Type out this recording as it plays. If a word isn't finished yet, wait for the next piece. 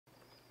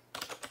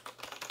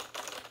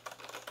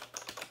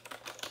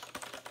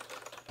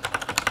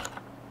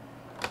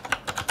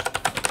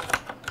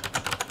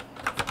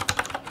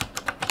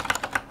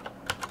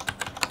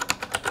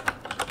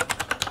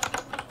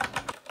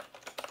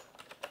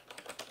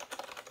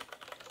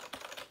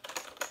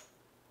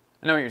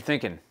I know what you're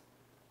thinking.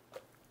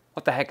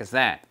 What the heck is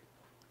that?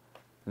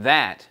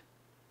 That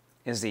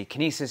is the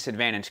Kinesis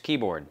Advantage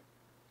keyboard.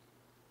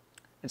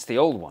 It's the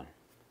old one.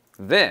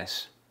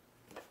 This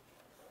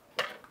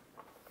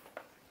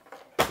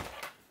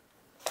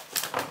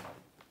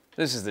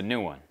is the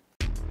new one.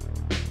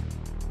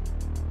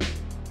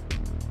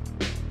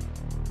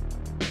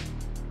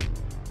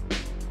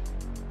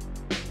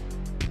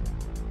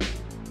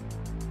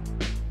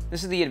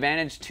 This is the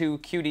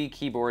Advantage2 QD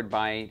keyboard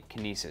by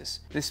Kinesis.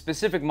 This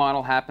specific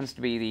model happens to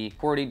be the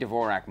QWERTY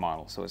Dvorak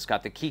model. So it's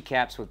got the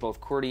keycaps with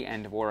both QWERTY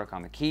and Dvorak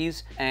on the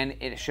keys, and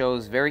it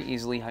shows very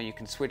easily how you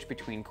can switch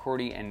between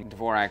QWERTY and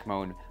Dvorak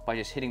mode by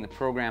just hitting the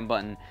program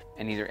button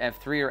and either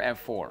F3 or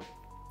F4.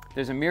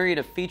 There's a myriad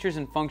of features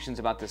and functions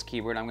about this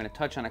keyboard. I'm going to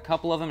touch on a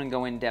couple of them and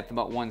go in depth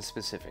about one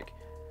specific.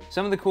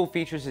 Some of the cool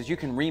features is you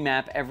can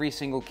remap every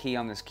single key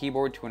on this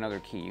keyboard to another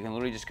key. You can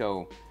literally just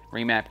go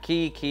remap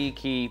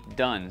key,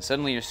 done.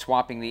 Suddenly you're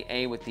swapping the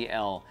A with the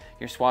L.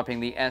 You're swapping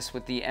the S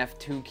with the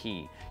F2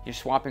 key. You're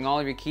swapping all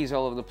of your keys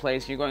all over the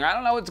place. You're going, I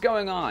don't know what's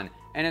going on.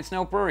 And it's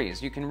no worries.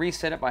 You can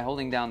reset it by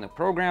holding down the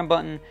program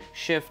button,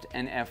 Shift,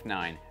 and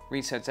F9.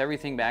 Resets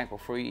everything back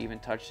before you even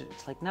touch it.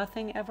 It's like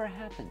nothing ever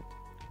happened.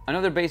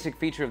 Another basic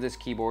feature of this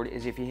keyboard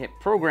is if you hit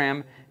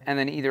Program and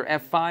then either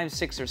F5,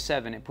 6, or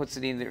 7, it puts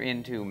it either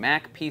into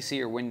Mac,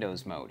 PC, or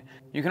Windows mode.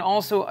 You can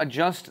also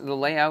adjust the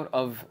layout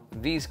of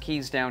these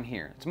keys down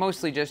here. It's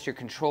mostly just your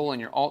Control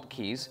and your Alt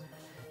keys.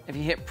 If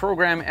you hit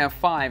Program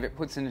F5, it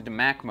puts it into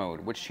Mac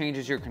mode, which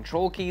changes your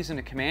Control keys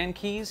into Command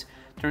keys,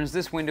 turns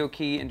this window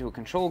key into a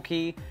Control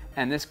key,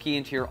 and this key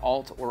into your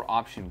Alt or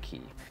Option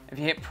key. If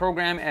you hit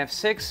Program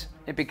F6,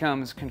 it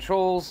becomes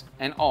Controls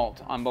and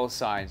Alt on both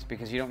sides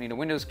because you don't need a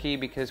Windows key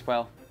because,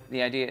 well,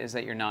 the idea is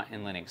that you're not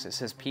in Linux. It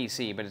says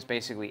PC, but it's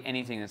basically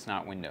anything that's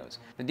not Windows.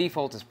 The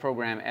default is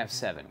Program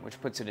F7, which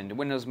puts it into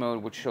Windows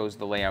mode, which shows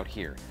the layout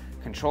here.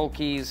 Control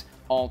keys,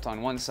 Alt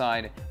on one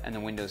side, and the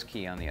Windows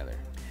key on the other.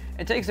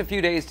 It takes a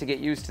few days to get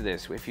used to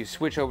this if you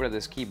switch over to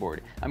this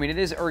keyboard. I mean, it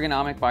is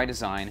ergonomic by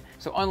design,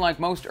 so unlike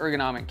most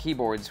ergonomic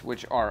keyboards,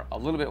 which are a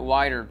little bit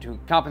wider to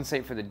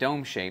compensate for the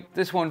dome shape,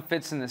 this one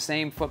fits in the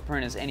same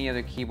footprint as any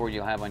other keyboard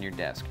you'll have on your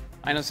desk.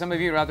 I know some of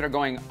you are out there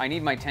going, I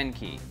need my 10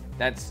 key.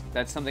 That's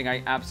something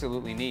I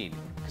absolutely need,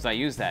 because I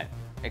use that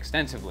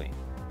extensively,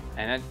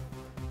 and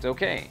it's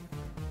okay.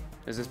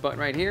 There's this button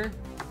right here,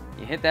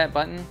 you hit that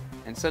button,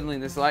 and suddenly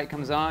this light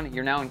comes on,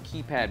 you're now in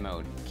keypad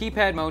mode.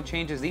 Keypad mode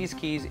changes these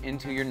keys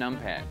into your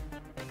numpad.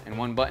 And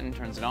one button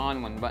turns it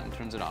on, one button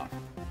turns it off.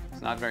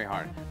 It's not very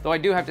hard. Though I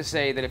do have to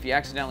say that if you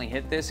accidentally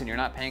hit this and you're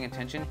not paying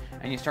attention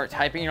and you start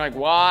typing, you're like,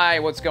 why?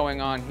 What's going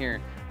on here?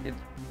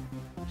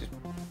 Just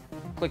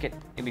click it,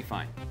 you'll be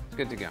fine. It's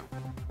good to go.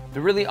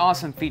 The really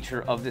awesome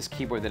feature of this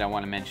keyboard that I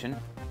want to mention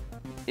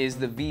is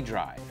the V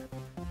drive.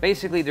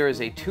 Basically, there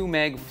is a 2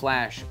 meg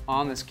flash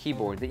on this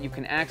keyboard that you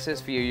can access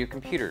via your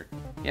computer.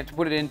 You have to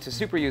put it into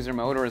super user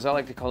mode, or as I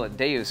like to call it,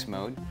 Deus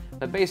mode.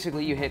 But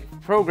basically you hit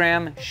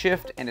Program,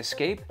 Shift, and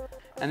Escape,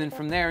 and then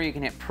from there you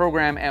can hit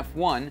Program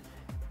F1,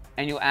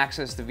 and you'll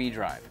access the V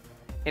drive.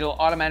 It'll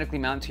automatically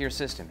mount to your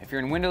system. If you're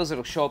in Windows,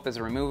 it'll show up as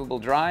a removable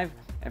drive.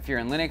 If you're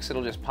in Linux,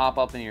 it'll just pop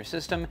up in your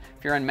system.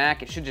 If you're on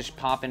Mac, it should just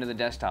pop into the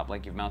desktop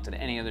like you've mounted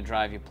any other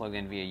drive you plugged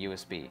in via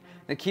USB.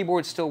 The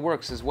keyboard still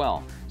works as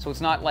well, so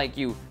it's not like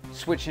you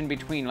switch in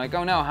between, like,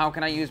 oh no, how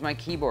can I use my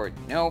keyboard?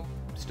 Nope,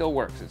 still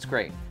works, it's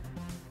great.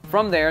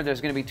 From there, there's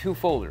going to be 2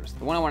 folders.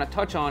 The one I want to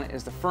touch on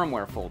is the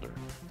firmware folder.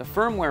 The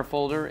firmware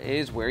folder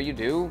is where you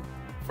do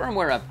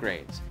firmware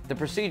upgrades. The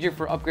procedure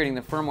for upgrading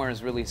the firmware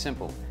is really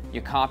simple.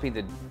 You copy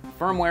the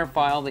firmware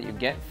file that you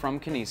get from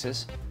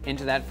Kinesis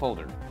into that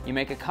folder. You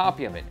make a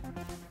copy of it.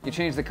 You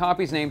change the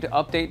copy's name to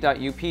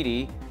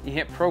update.upd. You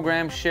hit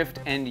Program, Shift,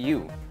 and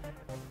U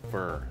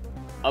for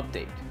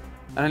update.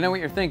 And I know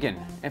what you're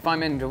thinking. If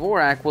I'm in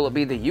Dvorak, will it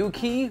be the U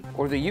key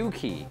or the U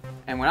key?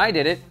 And when I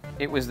did it,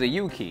 it was the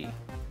U key,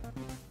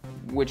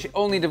 which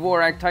only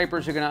Dvorak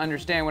typers are going to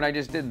understand what I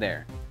just did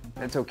there.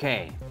 That's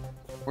okay.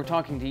 We're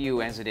talking to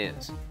you as it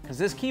is. Because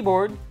this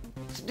keyboard,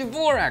 it's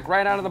Dvorak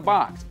right out of the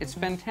box. It's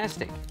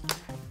fantastic.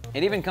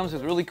 It even comes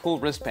with really cool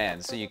wrist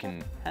pads so you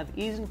can have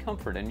ease and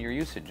comfort in your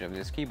usage of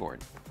this keyboard.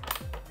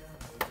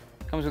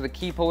 Comes with a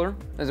key puller.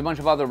 There's a bunch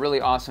of other really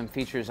awesome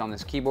features on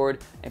this keyboard.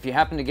 If you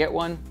happen to get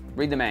one,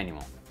 read the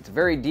manual. It's a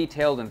very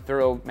detailed and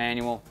thorough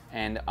manual,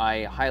 and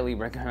I highly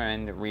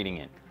recommend reading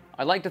it.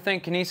 I'd like to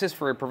thank Kinesis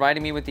for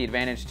providing me with the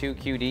Advantage2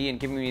 QD and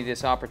giving me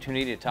this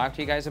opportunity to talk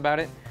to you guys about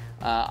it.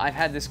 I've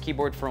had this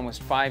keyboard for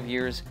almost 5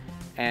 years,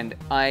 and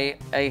I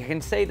can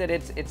say that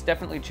it's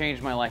definitely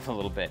changed my life a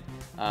little bit.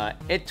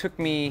 It took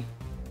me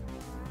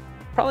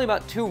probably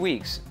about 2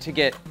 weeks to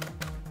get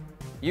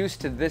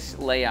used to this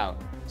layout.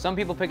 Some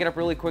people pick it up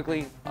really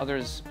quickly,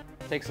 others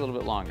takes a little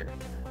bit longer.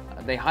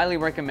 They highly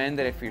recommend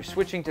that if you're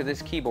switching to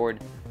this keyboard,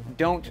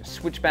 don't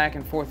switch back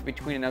and forth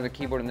between another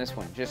keyboard and this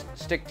one. Just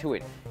stick to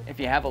it. If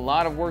you have a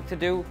lot of work to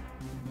do,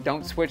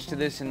 don't switch to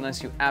this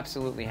unless you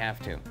absolutely have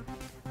to.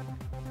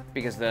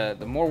 Because the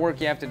more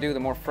work you have to do, the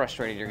more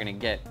frustrated you're going to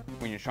get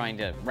when you're trying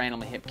to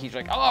randomly hit keys.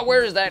 You're like, oh,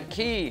 where is that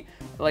key?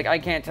 Like, I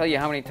can't tell you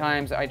how many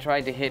times I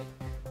tried to hit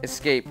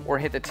escape or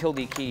hit the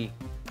tilde key,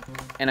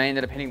 and I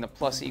ended up hitting the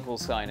plus equal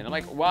sign. And I'm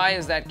like, why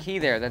is that key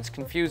there? That's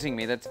confusing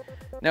me.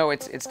 No,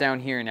 it's down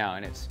here now,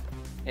 and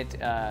it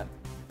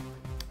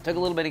took a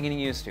little bit of getting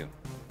used to.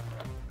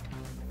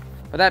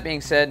 But that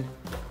being said,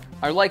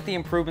 I like the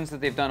improvements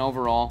that they've done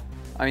overall.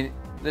 I mean,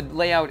 the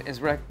layout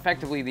is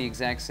effectively the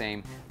exact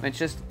same. It's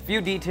just a few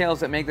details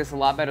that make this a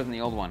lot better than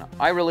the old one.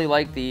 I really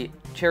like the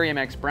Cherry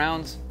MX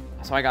browns,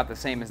 so I got the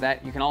same as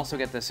that. You can also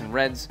get this in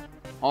reds.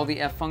 All the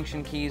F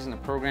function keys and the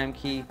program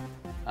key,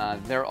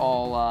 they're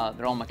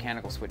all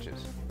mechanical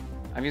switches.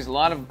 I've used a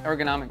lot of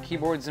ergonomic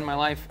keyboards in my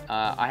life.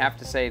 I have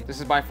to say, this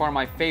is by far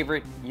my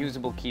favorite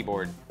usable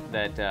keyboard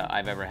that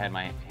I've ever had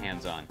my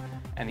hands on.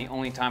 And the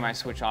only time I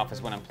switch off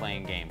is when I'm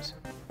playing games.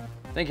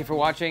 Thank you for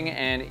watching,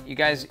 and you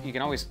guys, you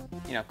can always,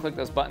 click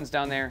those buttons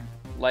down there.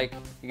 Like,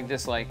 you can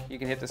dislike, you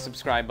can hit the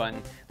subscribe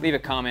button, leave a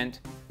comment.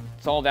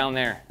 It's all down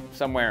there,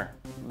 somewhere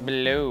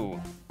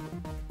below.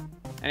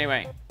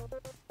 Anyway,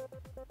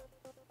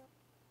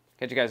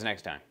 catch you guys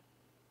next time.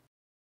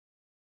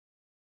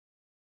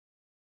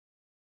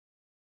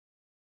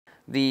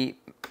 The